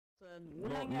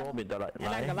Nå begynte jeg Jeg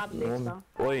legger vennligst da.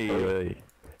 Oi.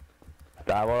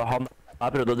 Der var han.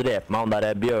 Jeg prøvde å drepe meg, han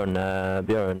der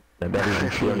Bjørnebell.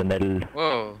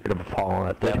 Whoa. Eller hva faen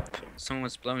heter.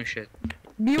 Someone's blowing shit.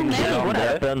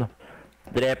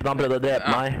 Drep han, prøvde å drepe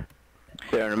meg.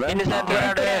 Bjørnebell? Hvor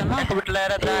er du? Jeg kommer til å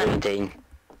lære deg. Ingenting.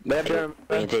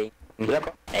 Ingenting.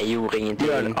 Jeg gjorde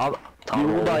ingenting.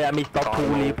 Jo da, jeg mistet 2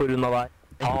 liv på grunn av deg.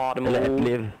 Eller 1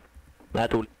 liv. Nei,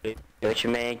 2 liv. Det var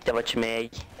ikke meg.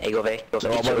 Jeg går vekk.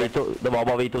 Det var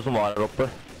bare vi to som var her oppe.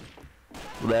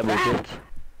 Og det er bullshit.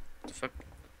 Fuck.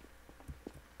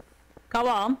 Hva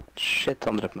var han? Shit,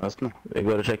 han drepte meg nesten. Vi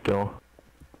går og sjekker nå.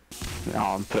 Ja,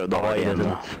 han prøvde å ha igjen.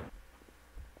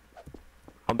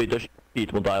 Han begynte å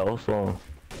skyte mot deg også, så...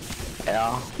 Ja.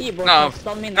 No.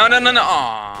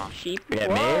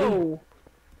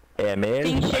 Emil?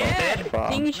 Ting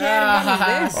skjer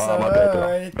veldig.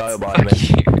 Bra jobba, Emil.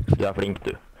 Du er flink,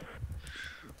 du.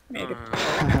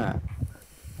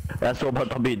 Jeg så bare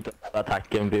at han begynte å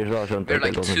attacke en fyr, så da skjønte There are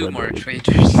jeg like ikke 2 more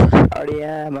traitors. Who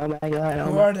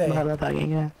are they?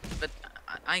 But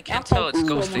I can't tell, it's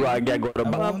ghosting. Swag, jeg går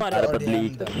og bærer på et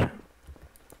lik.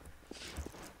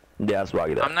 Det er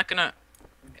swag, det. I'm not gonna...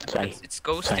 It's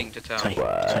ghosting to tell.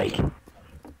 Swag.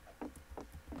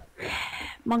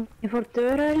 Mange folk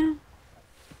dør her.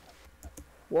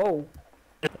 Wow.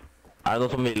 Er det noen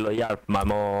som vil hjelpe meg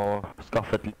med å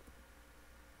skaffe et lik?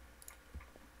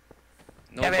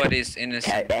 Nobody's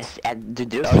innocent.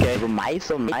 Du snakker på meg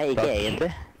som meg, ikke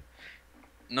egentlig.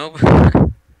 No.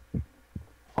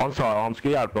 Han sa han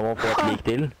skulle hjelpe meg med å få et lik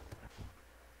til.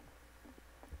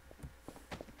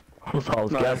 Han sa han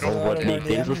skulle hjelpe meg med å få et lik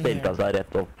til, så stilte han seg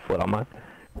rett opp foran meg.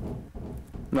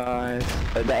 Nice.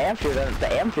 Det er en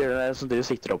fyr der som du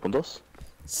sikter opp mot oss.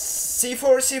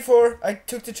 C4. I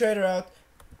took the traitor out.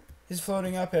 He's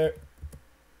floating up here.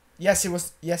 Yes, it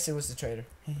was the traitor.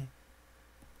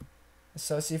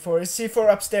 So C4 is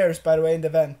C4 upstairs, by the way, in the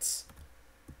vents.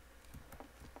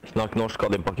 Snakk norsk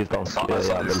av din pakistanske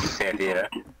jævel.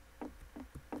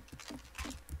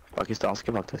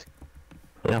 Pakistanske, faktisk.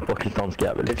 Ja, pakistanske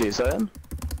jævel. Det fyser den.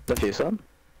 Det fyser den.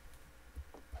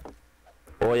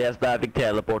 Og yes, der fikk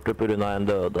teleporter på grunn av en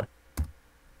døde.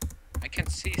 I can't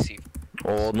see C.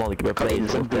 Og den hadde ikke Kan blitt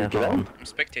Innocent bruke den? I'm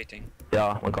spectating.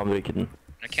 Ja, man kan bruke den.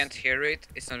 I can't hear it.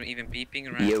 It's not even beeping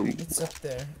around. Yo. It's up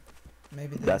there.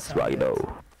 Maybe That's right,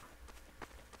 though.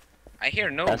 I hear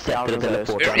no. Jeg setter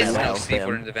teleporter. There is no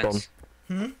C4 in the vents.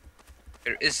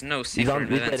 There is no C4 in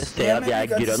the Hvis dere vents. ser at jeg er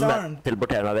grønn, men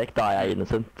teleporterer meg vekk, da er jeg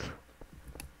innocent.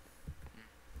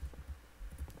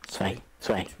 Swag.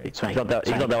 Ikke sant at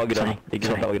jeg var grønn? Da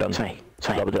betyr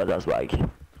det at jeg er swag.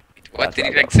 What did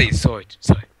you like say? Zoyt.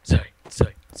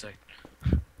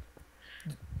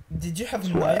 Did you have a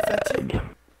knife at you? Swag.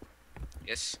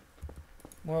 Yes.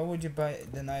 Why would you buy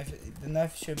the knife? The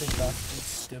knife should be bought.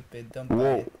 It's stupid. Don't buy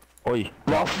Wow. it. Oi.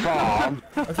 Hva faen?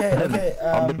 Okay.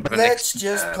 Let's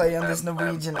just play on this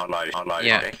Norwegian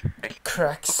Yeah.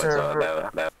 crack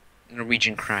server.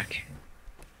 Norwegian crack.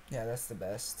 Yeah, that's the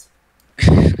best.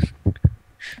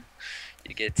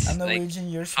 You get I'm like Norwegian,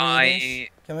 you're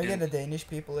Swedish. Can we get a Danish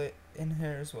people in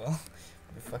here as well?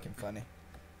 It'd be fucking funny.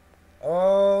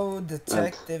 Oh,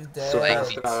 Detective Dead.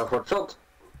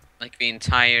 like the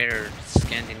entire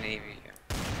Scandinavia.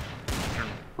 I don't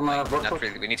know. Not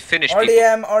really. We need Finnish people.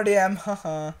 RDM,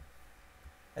 haha.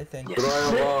 I think.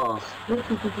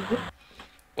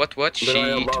 What?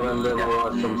 She.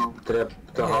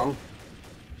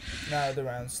 Now the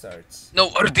round starts. No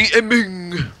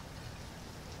RDMing.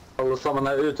 Alle sammen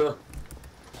er ute.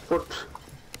 Fort.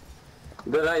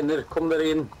 Det regner. Kom dere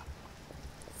inn.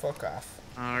 Fuck off.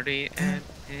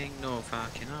 RDMing. No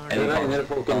fucking Det RDMing. regner,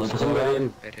 folkens. Kom dere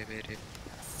inn.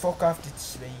 Fuck off, ditt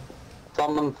svin.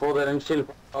 Sammen få dere en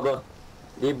skilpadde.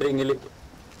 De bringer lykke.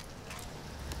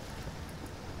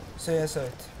 So yes,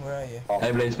 Zoyt, where are you?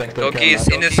 Jeg ble inspektør. Loki is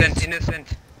innocent.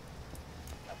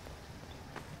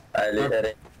 I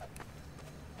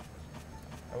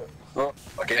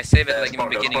save it like in the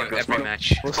beginning of every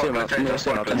match. Who's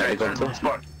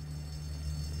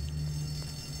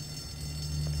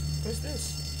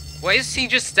this? Why is he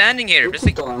just standing here? Just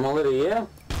like Maleriet.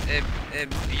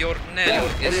 Bjornel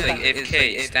is like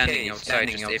AFK, standing outside,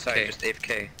 just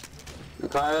AFK.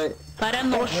 Okay. Der er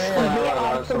norsk.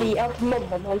 Fordi at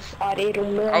mobben hans er i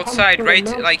rommet. Outside, right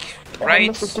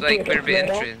where the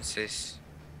entrance is.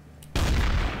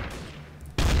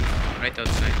 Right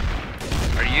outside.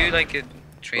 Are you like a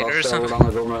traitor or something?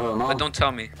 But don't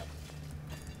tell me.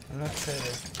 I'm not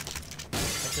traitor.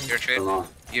 You're a traitor?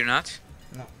 You're not?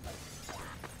 No.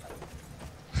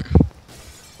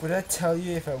 Would I tell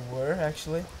you if I were,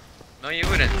 actually? No, you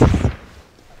wouldn't.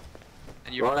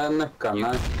 And Var det nøkkelen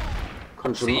her?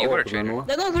 Kanskje See, den you were a åpner traitor. noe.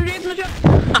 Det er noen som skyter med kjøtt.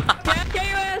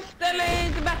 KUS,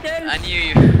 eller til battle. I knew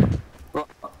you. Hvor?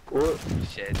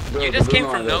 Shit. You just came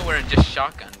from nowhere and just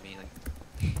shotgunned me.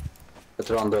 Like, Jeg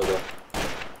tror han døde.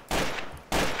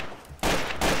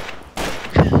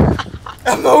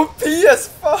 I'm OP as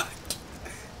fuck!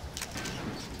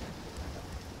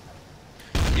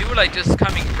 you were like just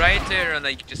coming right there and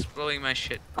like just blowing my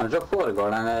shit. Kanskje foregår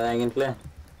den egentlig.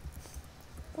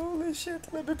 Holy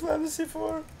shit, let me plan the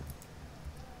C4.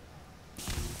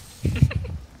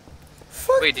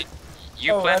 Fuck! Wait,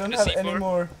 you Oh, I planted don't a have C4? any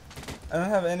more. I don't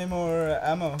have any more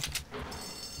ammo.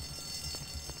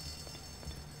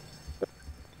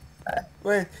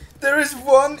 Wait, there is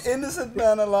one innocent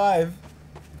man alive.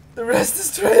 The rest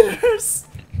is traitors.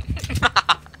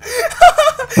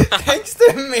 Thanks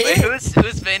to me. Wait,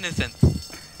 who's the innocent?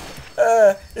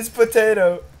 It's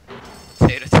potato.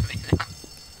 Say it to me.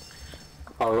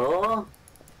 Hallo?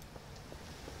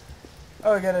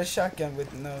 Oh, I got a shotgun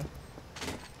with no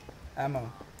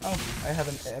ammo. Oh, I have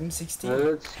an Det M16. er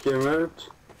litt skummelt.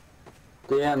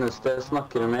 De eneste jeg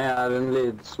snakker med er en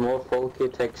litt små folk i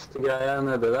tekstgreier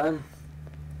nede der.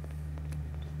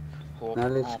 Det er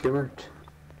litt skummelt.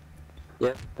 Jeg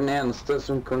er den eneste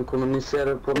som kan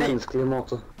kommunisere på menneskelig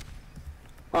måte.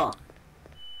 Ah,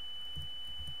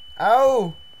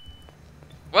 Ow!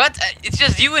 What? It's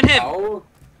just you and him. au,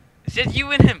 It's just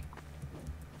you and him.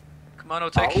 Come on,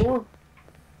 Otek. au.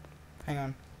 Hang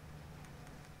on.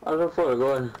 Hva er det som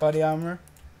foregår? Body armor.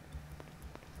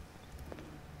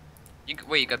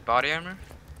 Wait, you got body armor?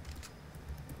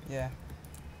 Yeah.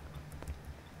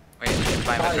 Wait, you should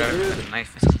buy my driver with a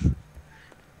knife.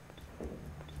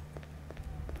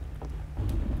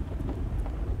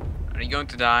 Are you going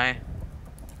to die?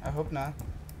 I hope not.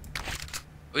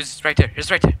 Oh, he's right there.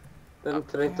 He's right there. Den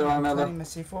traitor I'm her nede. planning my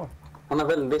C4. Han er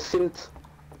veldig sint.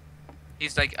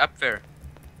 He's like up there.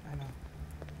 I know.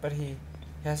 But he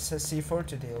has a C4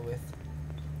 to deal with.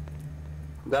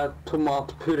 Det er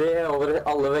tomatpuré over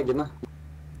alle veggene.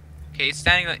 Okay, he's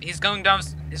standing. He's going down.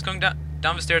 He's going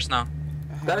down the stairs now.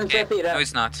 Det er en Okay. C4. No,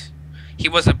 he's not. He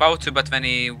was about to, but then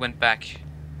he went back.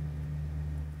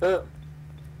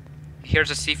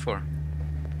 Here's a C4.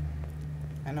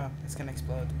 I know, it's gonna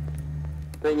explode.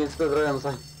 Det er ingen steder å gjemme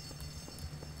seg.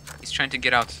 He's trying to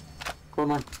get out.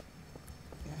 Kom an.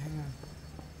 Yeah, hang on.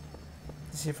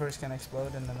 The C4 is gonna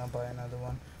explode and then I'll buy another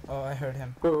one. Oh, I heard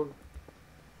him.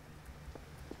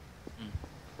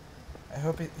 I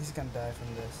hope he's gonna die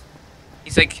from this.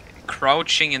 He's like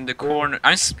crouching in the corner.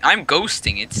 I'm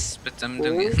ghosting it, but I'm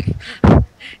doing it.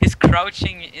 He's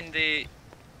crouching in the.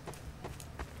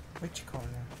 Which corner?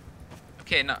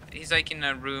 Okay, no, he's like in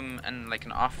a room and like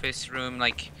an office room,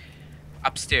 like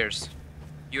upstairs.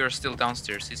 You are still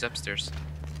downstairs. He's upstairs.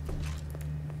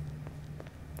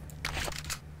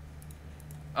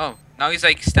 Oh, now he's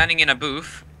like standing in a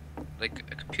booth, like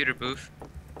a computer booth,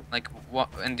 like what?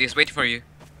 And he's waiting for you.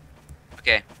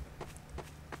 Okay.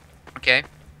 Okay.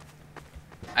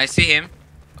 I see him.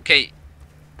 Okay.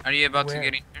 Are you about to Where?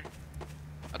 get in here?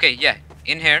 Okay, yeah,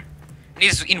 in here. And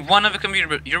he's in one of the computer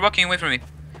booth. You're walking away from me.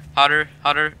 Hotter,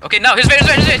 hotter. Okay, no, he's there, he's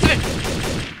there, he's there,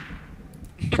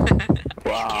 he's there.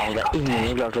 Wow, det er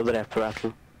ingen klart å drepe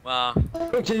Rattle. Wow.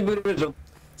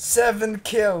 7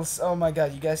 kills! Oh my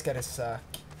god, you guys gotta suck.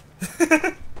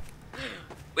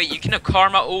 Wait, you can have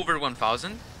karma over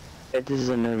 1000? This is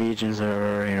a Norwegian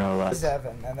server, you know that.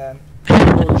 7, and then...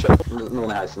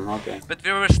 Noen i heisen, ok. But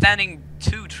there were standing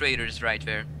 2 traitors right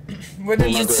there. When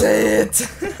did you say it?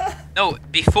 No,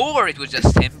 before it was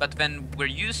just him, but when we're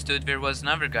used to it, there was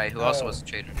another guy who also Oh. was a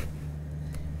traitor.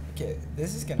 Okay,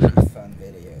 this is gonna be a fun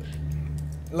video.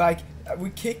 Like, we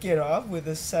kick it off with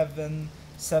a 7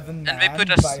 man And we put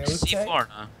a biotech. C4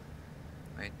 now.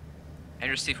 Wait. And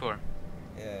your C4.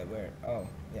 Yeah, where? Oh,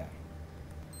 yeah.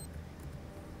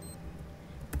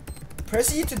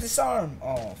 Press E to disarm!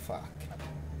 Oh, fuck.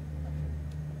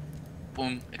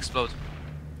 Boom, explode.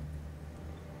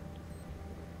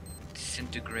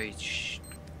 Disintegrate.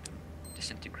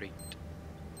 Disintegrate.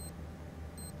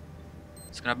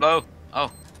 It's gonna blow.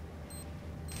 Oh.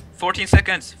 14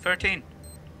 seconds. 13.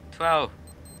 12.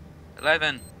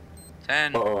 11.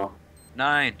 10. Åh,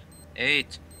 9.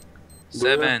 8.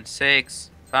 7.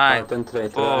 6. 5. en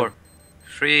traitor 4.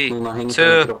 3. Noen har hengt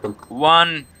den i 2. kroppen.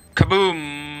 1. Kaboom!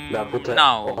 Det er potet.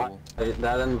 Now. Det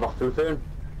er den vaffelfyren.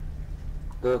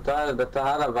 Dette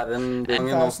her er verre enn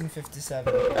gangen nå. 1057.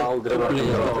 Jeg har aldri vært i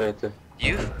en traitor.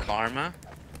 You, Karma?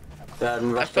 Det er den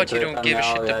I verste thought you don't give a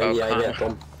shit about jeg karma. vet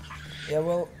om. Yeah,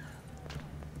 well,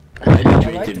 I I like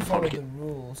treated to follow fuck the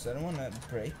rules. I don't want to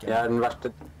break Jeg them. er den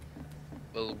verste.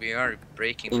 Well, we are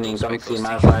breaking Ingen rules kan by si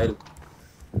meg ghosting. feil.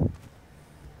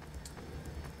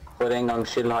 For en gangs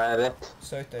skyld har jeg rett.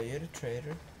 Zoyt, are you the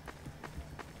traitor?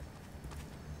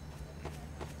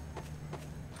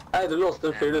 Hei, du låste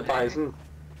en fyr ut på heisen.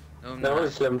 No, Det var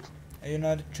litt slemt. Are you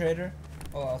not a traitor?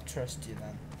 Well, I'll trust you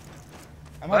then.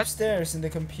 I'm What? upstairs in the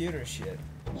computer shit.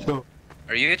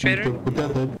 Are you a traitor?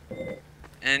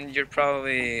 And you're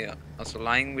probably also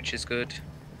lying, which is good.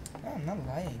 No, I'm not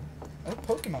lying. Oh,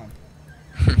 Pokemon.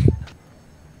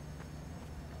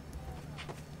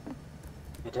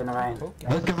 Jeg tjener veien.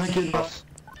 Pokemon.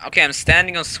 Okay, I'm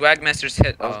standing on Swagmaster's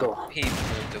head. Let's go. Oh, he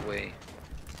moved away.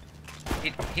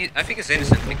 I think he's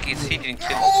innocent because he didn't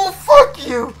kill us. Oh, fuck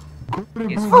you!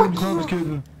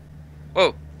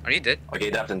 Whoa, are you dead?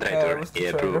 Okej, det är en traitor. what's the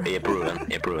Jag traitor?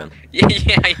 är proven. Yeah,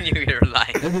 I knew you were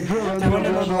lying. Do you wanna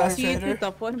know the last traitor?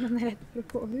 Utanför, men jag är rädd för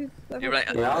att gå ut. You're like,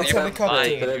 Ja, It's you're helicopter.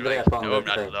 lying. You're like, no, I'm not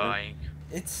Traitor. lying.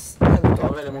 It's Det var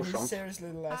helicopter. väldigt He's morsomt. seriously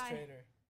the last traitor.